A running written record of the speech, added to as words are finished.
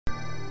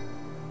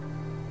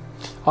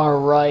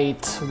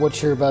Alright,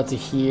 what you're about to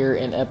hear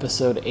in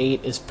episode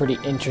 8 is pretty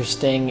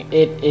interesting.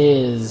 It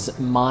is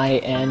my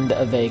end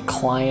of a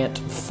client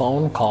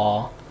phone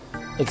call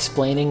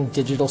explaining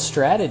digital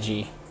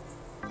strategy.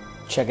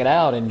 Check it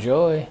out,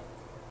 enjoy.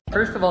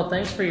 First of all,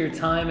 thanks for your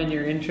time and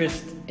your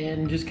interest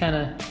in just kind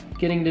of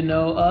getting to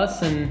know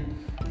us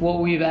and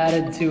what we've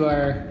added to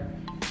our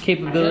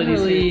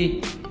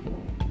capabilities.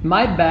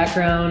 My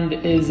background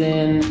is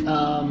in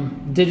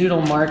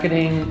digital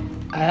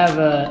marketing. I have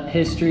a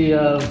history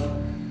of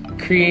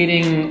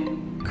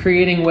creating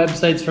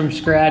websites from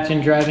scratch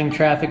and driving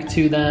traffic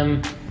to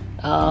them,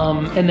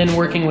 and then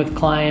working with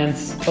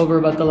clients over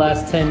about the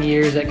last 10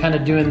 years at kind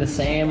of doing the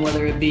same,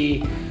 whether it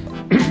be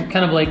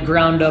kind of like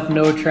ground up,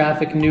 no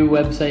traffic, new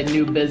website,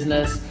 new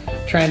business,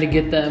 trying to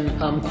get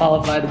them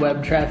qualified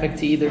web traffic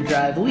to either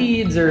drive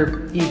leads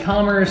or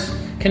e-commerce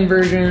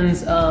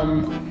conversions,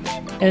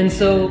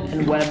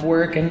 and web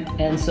work.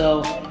 And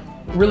so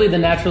really the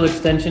natural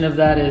extension of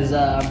that is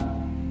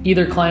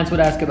either clients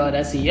would ask about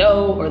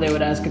SEO or they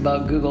would ask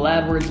about Google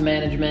AdWords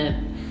management.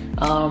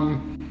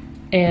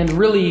 And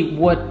really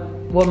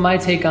what my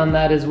take on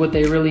that is, what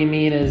they really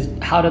mean is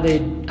how do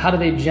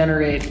they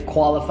generate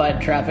qualified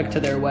traffic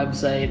to their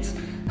websites?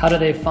 How do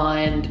they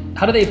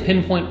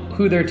pinpoint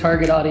who their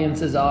target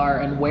audiences are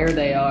and where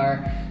they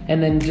are,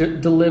 and then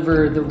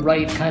deliver the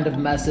right kind of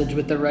message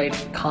with the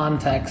right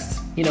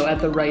context, at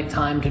the right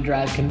time to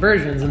drive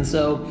conversions. And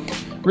so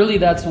really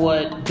that's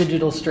what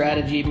digital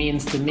strategy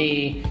means to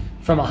me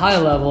from a high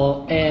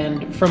level.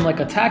 And from like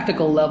a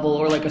tactical level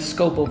or like a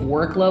scope of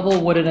work level,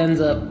 what it ends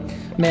up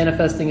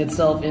manifesting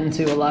itself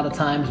into a lot of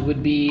times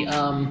would be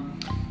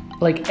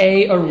like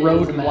a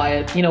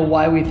roadmap,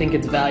 why we think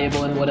it's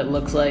valuable and what it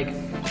looks like.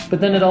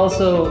 But then it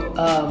also,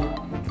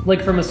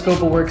 like from a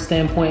scope of work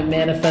standpoint,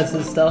 manifests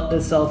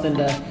itself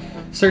into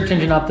search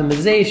engine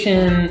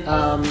optimization,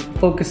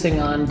 focusing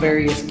on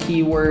various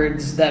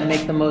keywords that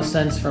make the most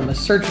sense from a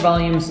search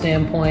volume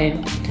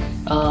standpoint,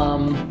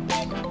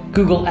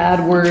 Google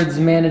AdWords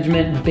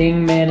management,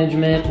 Bing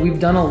management. We've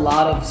done a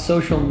lot of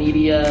social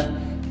media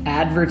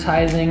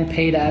advertising,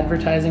 paid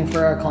advertising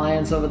for our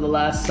clients over the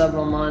last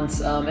several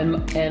months,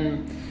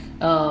 and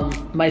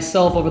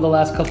myself over the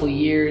last couple of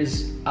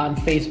years on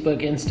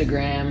Facebook,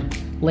 Instagram,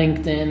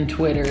 LinkedIn,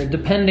 Twitter,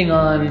 depending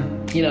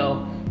on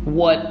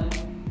what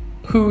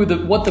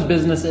the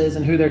business is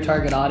and who their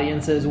target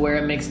audience is, where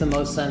it makes the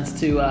most sense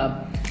to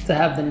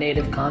have the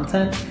native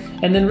content.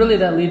 And then really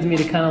that leads me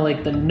to kind of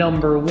like the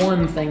number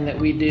one thing that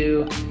we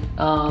do,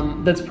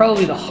 that's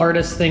probably the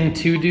hardest thing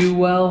to do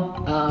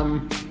well,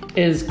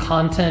 is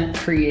content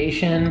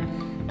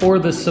creation or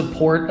the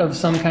support of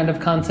some kind of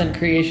content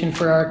creation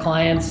for our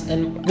clients.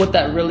 And what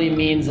that really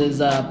means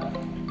is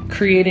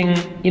creating,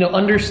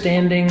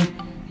 understanding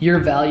your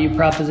value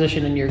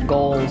proposition and your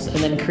goals, and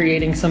then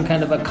creating some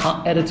kind of a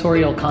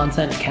editorial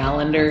content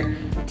calendar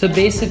to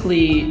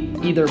basically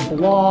either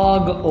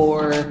blog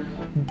or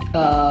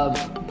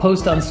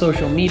post on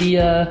social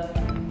media,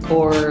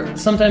 or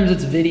sometimes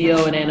it's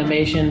video and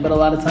animation, but a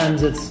lot of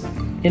times it's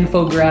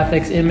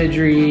infographics,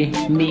 imagery,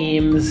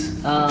 memes,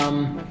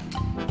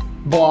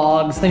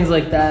 blogs, things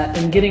like that,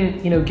 and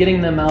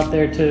getting them out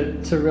there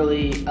to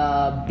really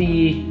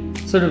be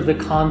sort of the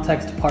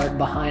context part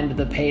behind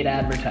the paid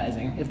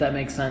advertising, if that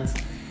makes sense.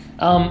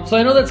 So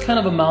I know that's kind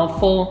of a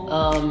mouthful.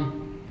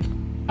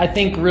 I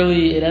think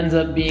really it ends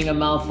up being a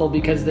mouthful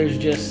because there's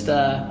just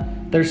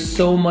there's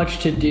so much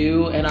to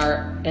do, and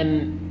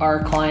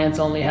our clients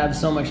only have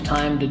so much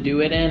time to do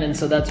it in, and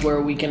so that's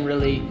where we can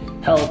really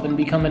help and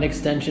become an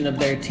extension of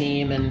their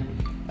team. And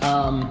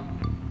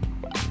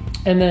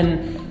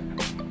then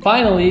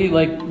finally,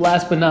 like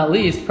last but not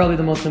least, probably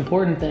the most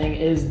important thing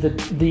is the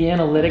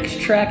analytics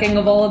tracking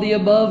of all of the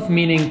above,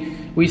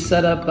 meaning we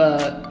set up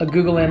a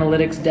Google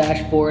Analytics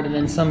dashboard, and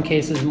in some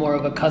cases more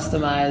of a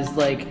customized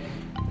like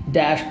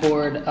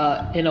dashboard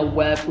in a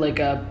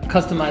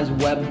customized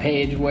web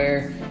page,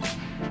 where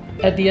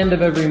at the end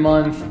of every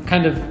month,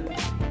 kind of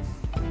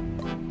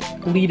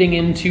leading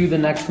into the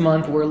next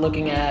month, we're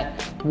looking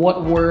at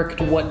what worked,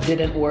 what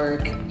didn't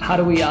work, how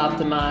do we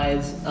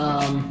optimize,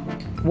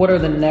 what are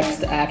the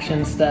next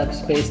action steps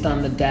based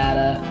on the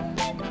data,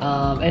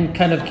 and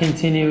kind of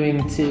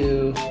continuing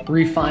to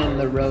refine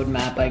the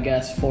roadmap, I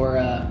guess, for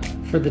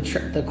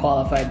the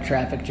qualified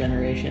traffic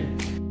generation.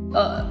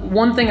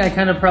 One thing I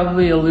kind of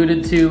probably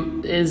alluded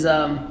to is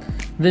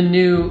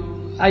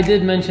I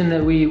did mention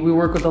that we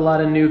work with a lot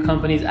of new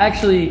companies.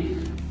 Actually,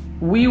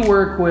 we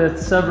work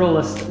with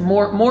several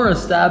more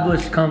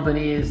established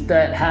companies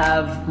that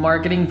have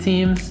marketing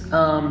teams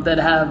that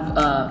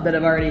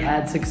have already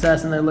had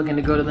success, and they're looking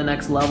to go to the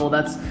next level.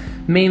 That's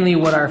mainly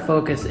what our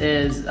focus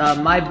is.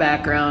 My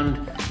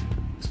background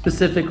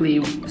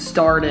specifically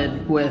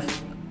started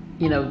with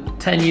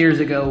 10 years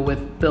ago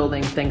with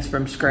building things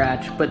from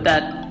scratch,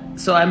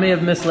 so I may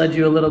have misled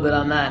you a little bit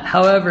on that.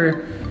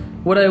 However,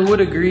 what I would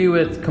agree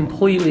with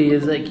completely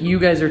is like you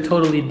guys are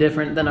totally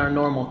different than our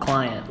normal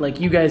client. Like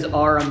you guys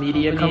are a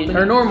media company.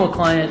 Our normal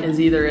client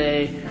is either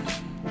a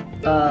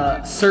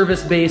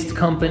service-based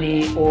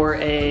company or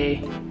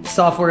a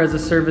software as a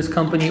service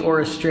company or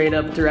a straight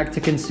up direct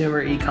to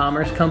consumer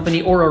e-commerce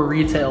company or a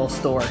retail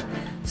store.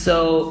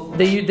 So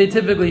they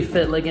typically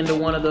fit like into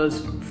one of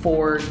those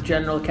four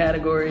general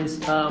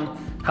categories.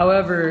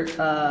 However,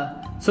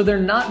 so they're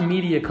not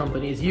media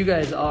companies. You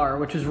guys are,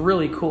 which is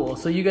really cool.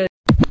 So you guys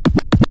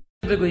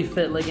typically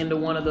fit like into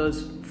one of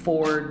those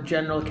four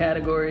general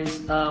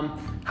categories.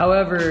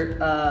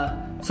 However,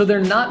 so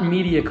they're not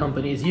media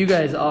companies. You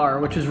guys are,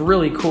 which is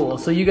really cool.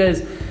 So you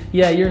guys,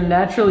 yeah, you're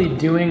naturally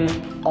doing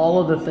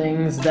all of the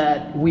things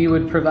that we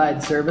would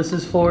provide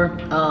services for.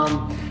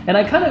 And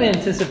I kind of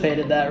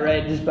anticipated that,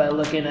 right? Just by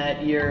looking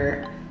at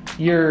your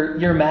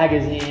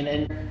magazine.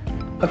 And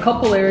a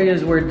couple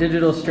areas where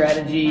digital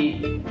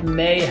strategy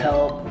may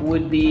help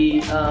would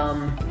be,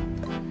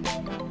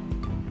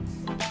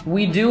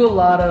 we do a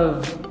lot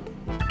of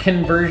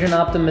conversion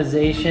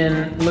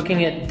optimization,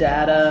 looking at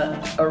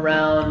data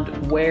around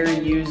where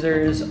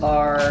users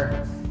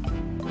are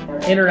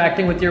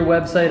interacting with your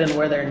website and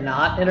where they're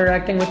not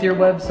interacting with your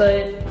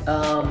website.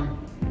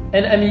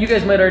 And I mean, you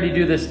guys might already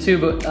do this too,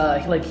 but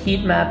like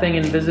heat mapping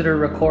and visitor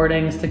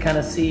recordings to kind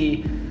of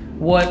see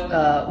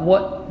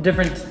what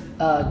different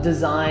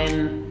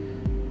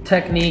design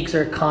techniques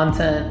or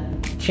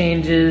content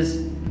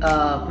changes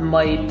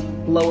might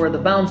lower the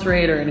bounce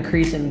rate or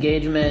increase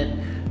engagement,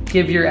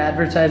 give your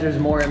advertisers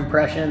more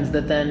impressions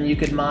that then you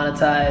could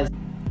monetize.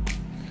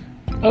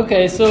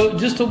 Okay, so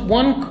just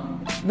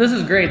this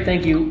is great,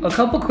 thank you. A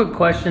couple quick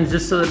questions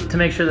just to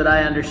make sure that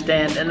I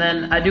understand. And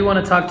then I do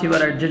want to talk to you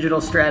about our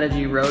digital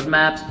strategy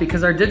roadmaps,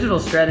 because our digital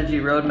strategy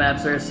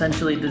roadmaps are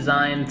essentially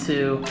designed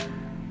to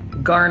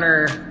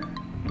garner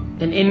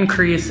an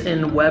increase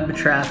in web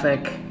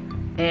traffic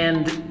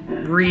and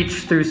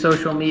reach through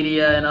social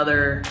media and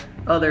other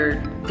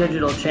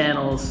digital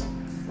channels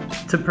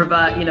to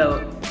provide,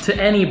 to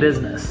any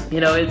business.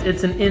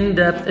 It's an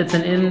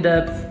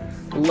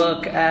in-depth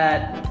look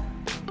at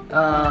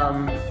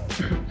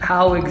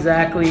how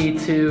exactly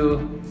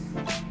to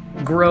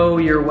grow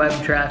your web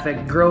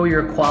traffic, grow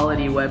your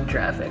quality web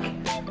traffic.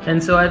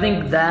 And so I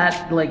think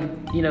that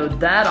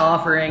that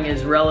offering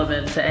is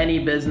relevant to any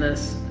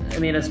business. I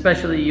mean,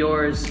 especially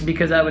yours,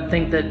 because I would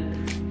think that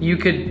you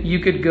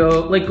could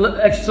go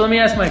actually, so let me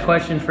ask my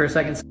question for a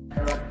second.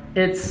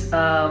 It's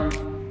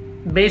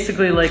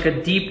basically like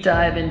a deep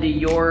dive into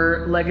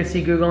your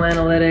legacy Google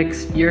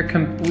Analytics.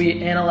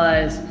 We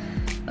analyze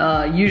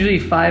usually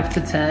 5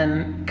 to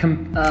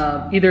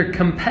 10 either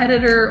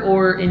competitor,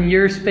 or in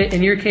your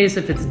case,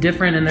 if it's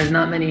different and there's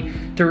not many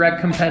direct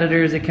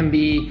competitors, it can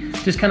be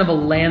just kind of a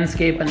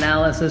landscape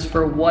analysis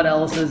for what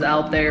else is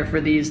out there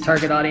for these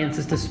target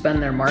audiences to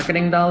spend their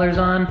marketing dollars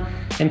on,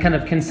 and kind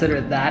of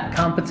consider that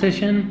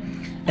competition.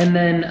 And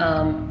then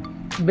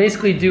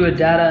basically do a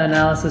data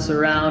analysis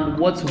around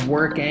what's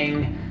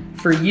working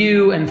for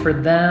you and for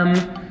them,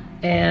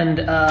 and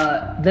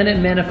then it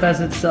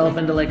manifests itself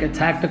into like a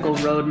tactical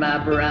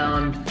roadmap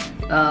around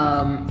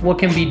what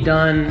can be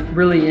done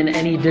really in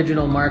any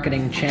digital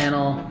marketing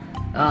channel,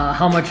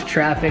 how much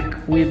traffic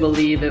we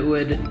believe it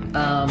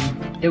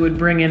would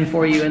bring in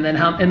for you, and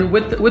then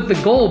with the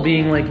goal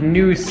being like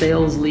new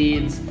sales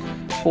leads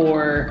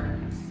for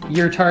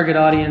your target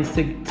audience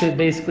to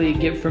basically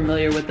get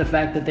familiar with the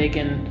fact that they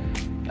can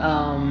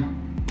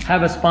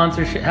have a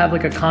sponsorship, have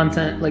like a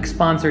content, like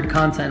sponsored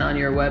content on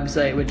your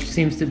website, which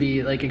seems to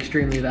be like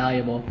extremely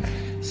valuable.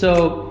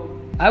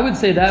 So I would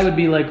say that would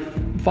be like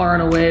far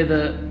and away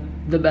the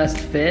best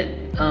fit.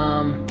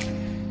 And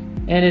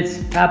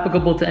it's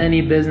applicable to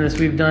any business.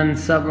 We've done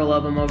several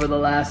of them over the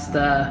last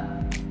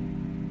 9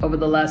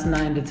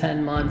 to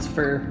 10 months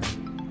for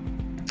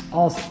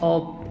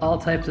all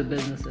types of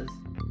businesses.